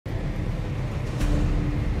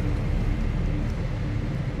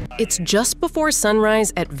It's just before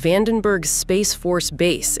sunrise at Vandenberg Space Force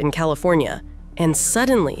Base in California, and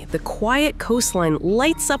suddenly the quiet coastline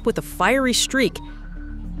lights up with a fiery streak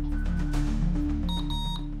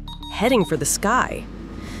heading for the sky.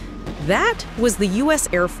 That was the U.S.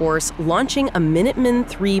 Air Force launching a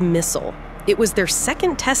Minuteman III missile. It was their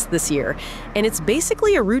second test this year, and it's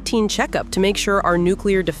basically a routine checkup to make sure our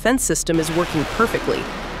nuclear defense system is working perfectly,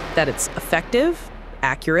 that it's effective,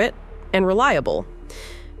 accurate, and reliable.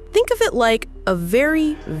 Think of it like a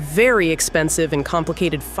very, very expensive and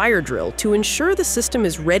complicated fire drill to ensure the system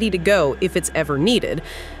is ready to go if it's ever needed,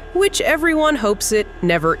 which everyone hopes it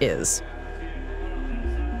never is.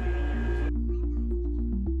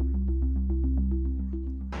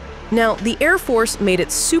 Now, the Air Force made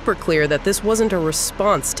it super clear that this wasn't a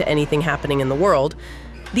response to anything happening in the world.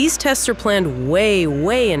 These tests are planned way,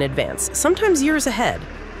 way in advance, sometimes years ahead.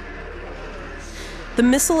 The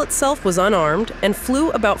missile itself was unarmed and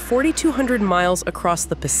flew about 4,200 miles across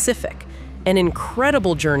the Pacific, an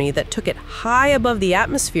incredible journey that took it high above the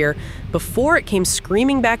atmosphere before it came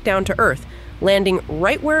screaming back down to Earth, landing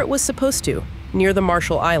right where it was supposed to, near the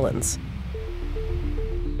Marshall Islands.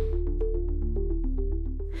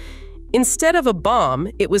 Instead of a bomb,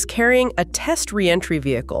 it was carrying a test re-entry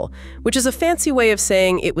vehicle, which is a fancy way of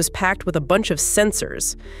saying it was packed with a bunch of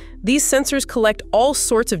sensors. These sensors collect all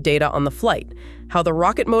sorts of data on the flight: how the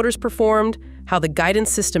rocket motors performed, how the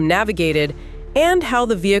guidance system navigated, and how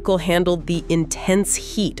the vehicle handled the intense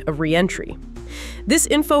heat of re-entry. This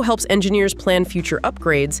info helps engineers plan future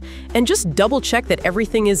upgrades and just double-check that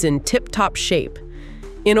everything is in tip-top shape.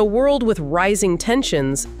 In a world with rising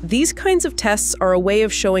tensions, these kinds of tests are a way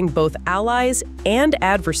of showing both allies and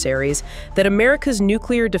adversaries that America's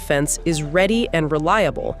nuclear defense is ready and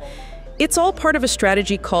reliable. It's all part of a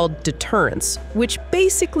strategy called deterrence, which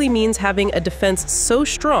basically means having a defense so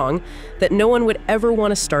strong that no one would ever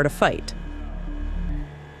want to start a fight.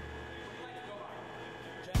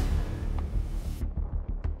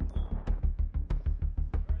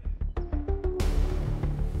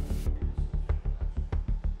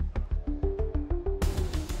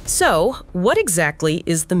 So, what exactly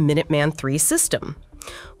is the Minuteman III system?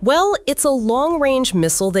 Well, it's a long-range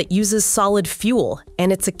missile that uses solid fuel,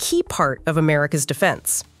 and it's a key part of America's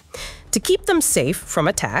defense. To keep them safe from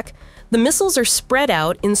attack, the missiles are spread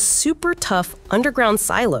out in super tough underground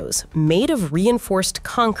silos made of reinforced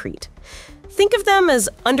concrete. Think of them as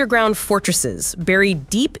underground fortresses buried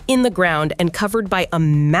deep in the ground and covered by a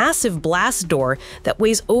massive blast door that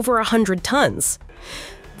weighs over 100 tons.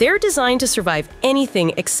 They're designed to survive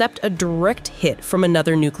anything except a direct hit from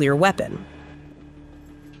another nuclear weapon.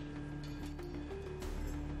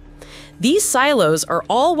 These silos are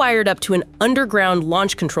all wired up to an underground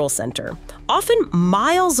launch control center, often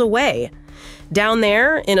miles away. Down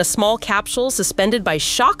there, in a small capsule suspended by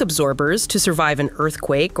shock absorbers to survive an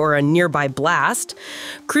earthquake or a nearby blast,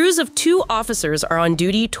 crews of 2 officers are on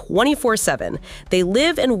duty 24/7. They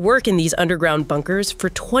live and work in these underground bunkers for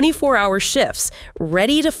 24-hour shifts,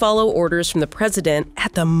 ready to follow orders from the president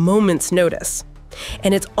at the moment's notice.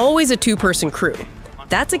 And it's always a 2-person crew.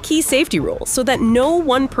 That's a key safety rule, so that no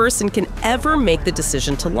one person can ever make the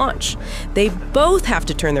decision to launch. They both have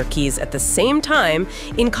to turn their keys at the same time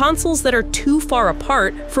in consoles that are too far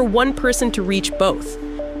apart for one person to reach both.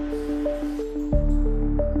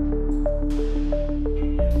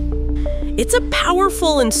 It's a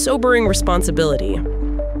powerful and sobering responsibility.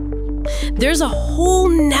 There's a whole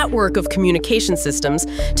network of communication systems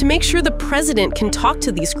to make sure the president can talk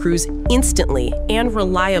to these crews instantly and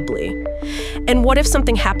reliably. And what if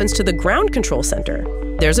something happens to the ground control center?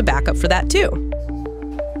 There's a backup for that too.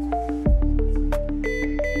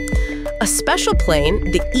 A special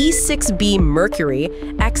plane, the E-6B Mercury,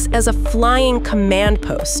 acts as a flying command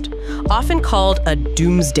post, often called a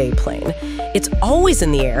doomsday plane. It's always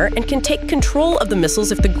in the air and can take control of the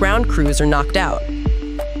missiles if the ground crews are knocked out.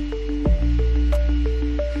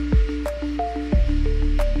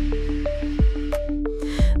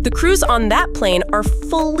 The crews on that plane are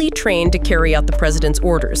fully trained to carry out the president's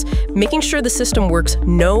orders, making sure the system works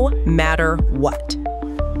no matter what.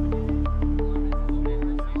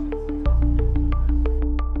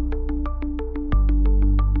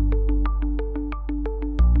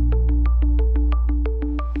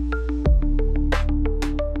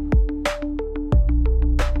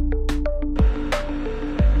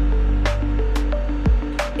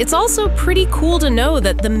 It's also pretty cool to know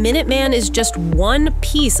that the Minuteman is just one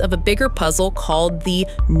piece of a bigger puzzle called the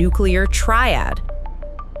nuclear triad.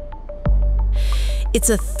 It's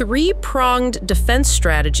a 3-pronged defense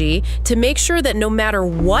strategy to make sure that no matter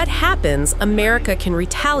what happens, America can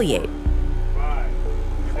retaliate. 5,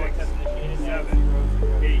 6,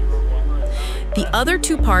 7, 8. The other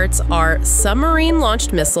two parts are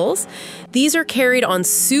submarine-launched missiles. These are carried on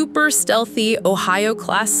super stealthy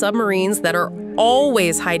Ohio-class submarines that are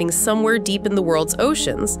always hiding somewhere deep in the world's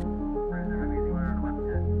oceans.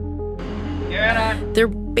 They're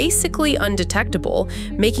basically undetectable,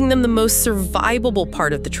 making them the most survivable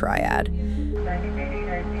part of the Triad.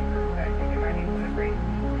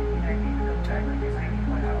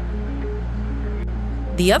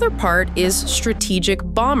 The other part is strategic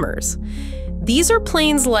bombers. These are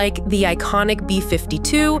planes like the iconic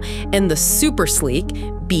B-52 and the super sleek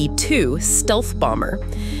B-2 stealth bomber.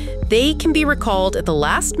 They can be recalled at the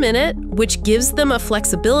last minute, which gives them a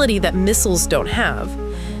flexibility that missiles don't have.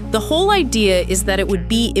 The whole idea is that it would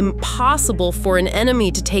be impossible for an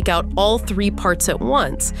enemy to take out all three parts at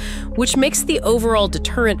once, which makes the overall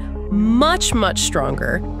deterrent much, much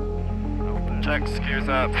stronger. Checks, gears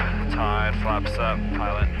up, tide, flaps up,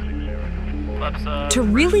 pilot. Flaps up. To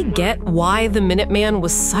really get why the Minuteman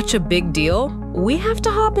was such a big deal, we have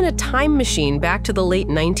to hop in a time machine back to the late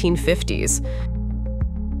 1950s.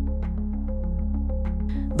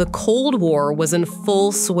 The Cold War was in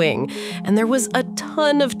full swing, and there was a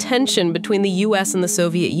ton of tension between the US and the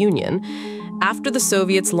Soviet Union. After the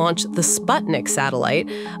Soviets launched the Sputnik satellite,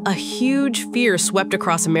 a huge fear swept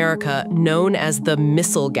across America known as the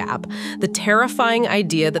missile gap, the terrifying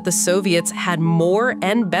idea that the Soviets had more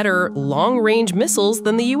and better long-range missiles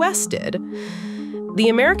than the US did. The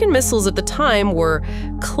American missiles at the time were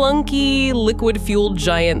clunky, liquid-fueled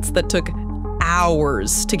giants that took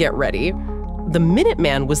hours to get ready. The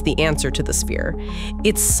Minuteman was the answer to this fear.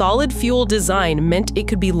 Its solid fuel design meant it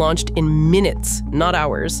could be launched in minutes, not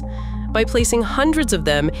hours. By placing hundreds of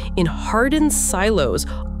them in hardened silos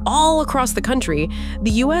all across the country,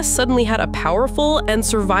 the US suddenly had a powerful and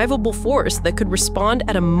survivable force that could respond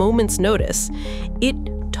at a moment's notice. It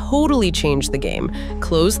totally changed the game,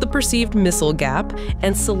 closed the perceived missile gap,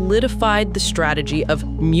 and solidified the strategy of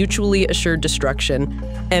mutually assured destruction,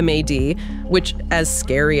 MAD, which, as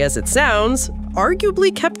scary as it sounds,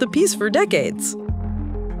 arguably kept the peace for decades.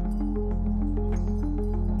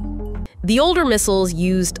 The older missiles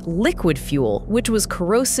used liquid fuel, which was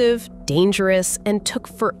corrosive, dangerous, and took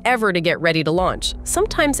forever to get ready to launch,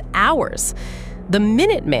 sometimes hours. The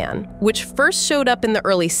Minuteman, which first showed up in the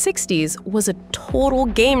early 60s, was a total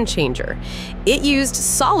game changer. It used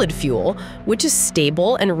solid fuel, which is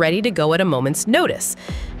stable and ready to go at a moment's notice.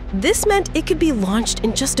 This meant it could be launched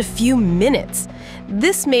in just a few minutes.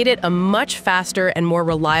 This made it a much faster and more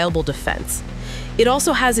reliable defense. It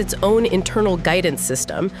also has its own internal guidance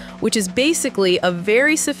system, which is basically a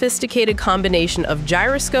very sophisticated combination of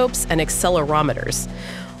gyroscopes and accelerometers.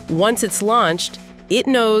 Once it's launched, it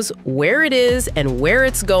knows where it is and where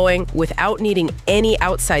it's going without needing any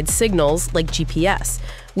outside signals like GPS,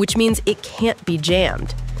 which means it can't be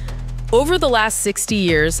jammed. Over the last 60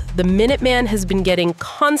 years, the Minuteman has been getting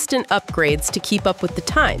constant upgrades to keep up with the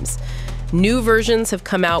times. New versions have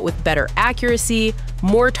come out with better accuracy,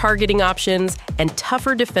 more targeting options, and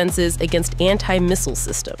tougher defenses against anti-missile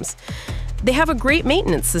systems. They have a great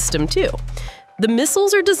maintenance system, too. The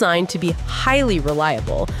missiles are designed to be highly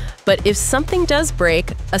reliable, but if something does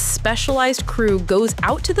break, a specialized crew goes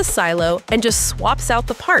out to the silo and just swaps out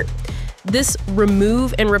the part. This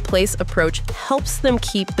remove and replace approach helps them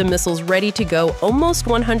keep the missiles ready to go almost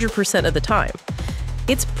 100% of the time.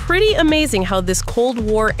 It's pretty amazing how this Cold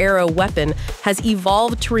War-era weapon has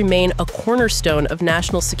evolved to remain a cornerstone of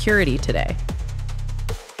national security today.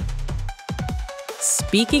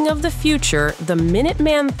 Speaking of the future, the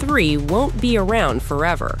Minuteman III won't be around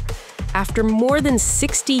forever. After more than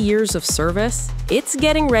 60 years of service, it's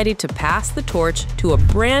getting ready to pass the torch to a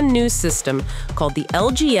brand new system called the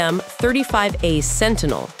LGM-35A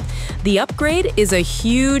Sentinel. The upgrade is a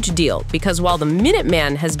huge deal because while the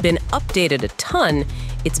Minuteman has been updated a ton,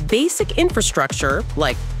 its basic infrastructure,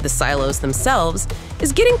 like the silos themselves,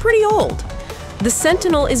 is getting pretty old. The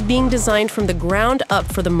Sentinel is being designed from the ground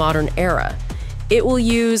up for the modern era. It will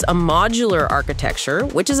use a modular architecture,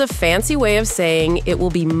 which is a fancy way of saying it will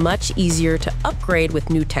be much easier to upgrade with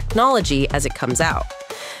new technology as it comes out.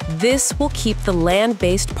 This will keep the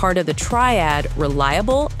land-based part of the Triad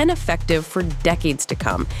reliable and effective for decades to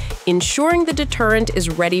come, ensuring the deterrent is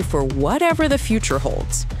ready for whatever the future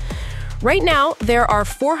holds. Right now, there are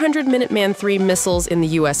 400 Minuteman III missiles in the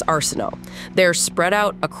U.S. arsenal. They're spread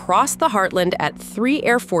out across the heartland at 3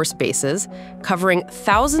 Air Force bases, covering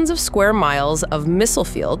thousands of square miles of missile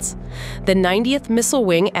fields, the 90th Missile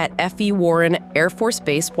Wing at F.E. Warren Air Force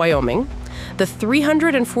Base, Wyoming, the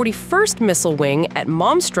 341st Missile Wing at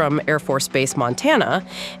Malmstrom Air Force Base, Montana,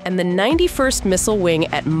 and the 91st Missile Wing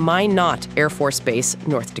at Minot Air Force Base,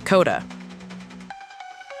 North Dakota.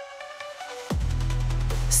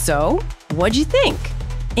 So, what'd you think?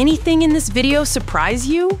 Anything in this video surprise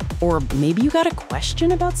you? Or maybe you got a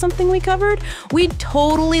question about something we covered? We'd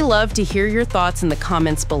totally love to hear your thoughts in the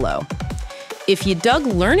comments below. If you dug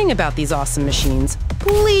learning about these awesome machines,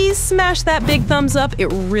 please smash that big thumbs up. It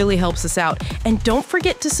really helps us out. And don't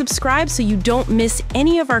forget to subscribe so you don't miss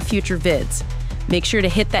any of our future vids. Make sure to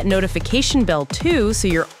hit that notification bell too so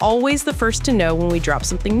you're always the first to know when we drop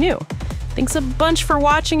something new. Thanks a bunch for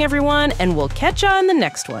watching, everyone, and we'll catch you on the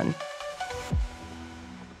next one.